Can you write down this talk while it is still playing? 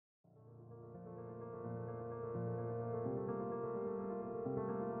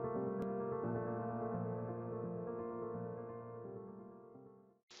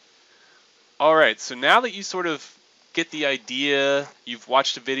All right, so now that you sort of get the idea, you've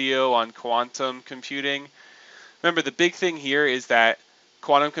watched a video on quantum computing. Remember, the big thing here is that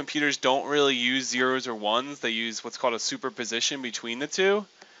quantum computers don't really use zeros or ones. They use what's called a superposition between the two.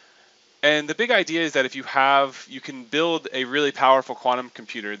 And the big idea is that if you can build a really powerful quantum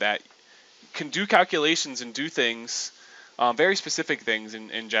computer that can do calculations and do things, very specific things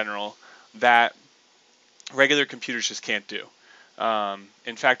in general, that regular computers just can't do.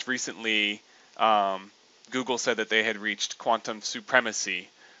 In fact, recently, Google said that they had reached quantum supremacy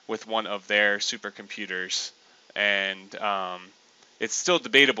with one of their supercomputers, and it's still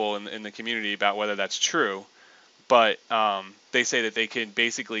debatable in the community about whether that's true. But they say that they can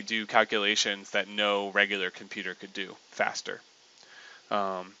basically do calculations that no regular computer could do faster.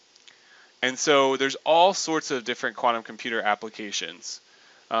 And so there's all sorts of different quantum computer applications.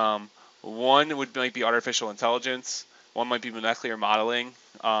 One might be artificial intelligence. One might be molecular modeling.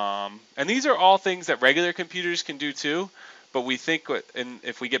 And these are all things that regular computers can do too, but we think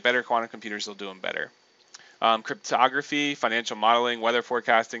if we get better quantum computers, they'll do them better. Cryptography, financial modeling, weather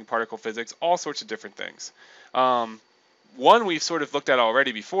forecasting, particle physics, all sorts of different things. One we've sort of looked at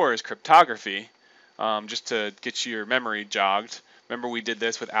already before is cryptography, just to get your memory jogged. Remember we did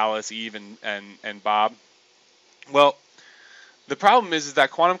this with Alice, Eve, and Bob? Well, the problem is that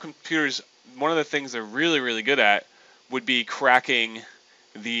quantum computers, one of the things they're really, really good at would be cracking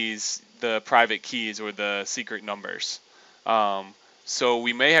the private keys or the secret numbers. So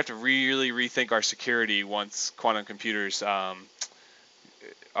we may have to really rethink our security once quantum computers are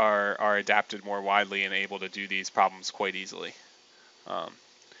adapted more widely and able to do these problems quite easily.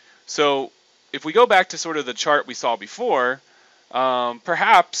 So if we go back to sort of the chart we saw before,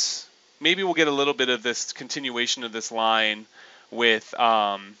 perhaps maybe we'll get a little bit of this continuation of this line with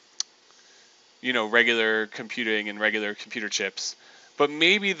regular computing and regular computer chips. But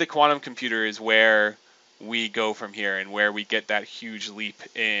maybe the quantum computer is where we go from here and where we get that huge leap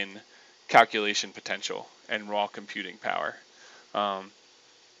in calculation potential and raw computing power. And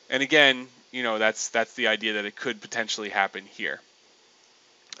again, that's the idea that it could potentially happen here.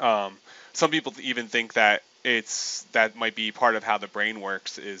 Some people even think that that might be part of how the brain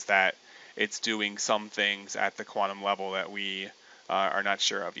works, is that it's doing some things at the quantum level that we are not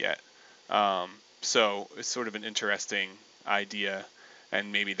sure of yet. So it's sort of an interesting idea,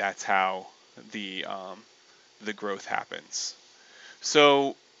 and maybe that's how the growth happens.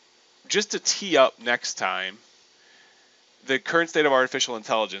 So just to tee up next time, the current state of artificial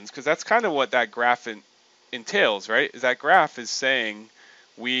intelligence, because that's kind of what that graph entails, right? Is that graph is saying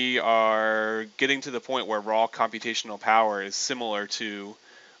we are getting to the point where raw computational power is similar to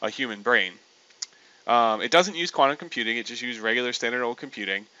a human brain. It doesn't use quantum computing, it just uses regular standard old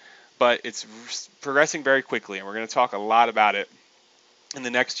computing, but it's progressing very quickly, and we're going to talk a lot about it in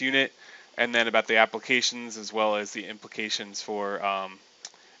the next unit, and then about the applications as well as the implications for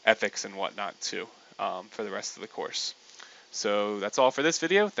ethics and whatnot too, for the rest of the course. So that's all for this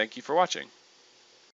video. Thank you for watching.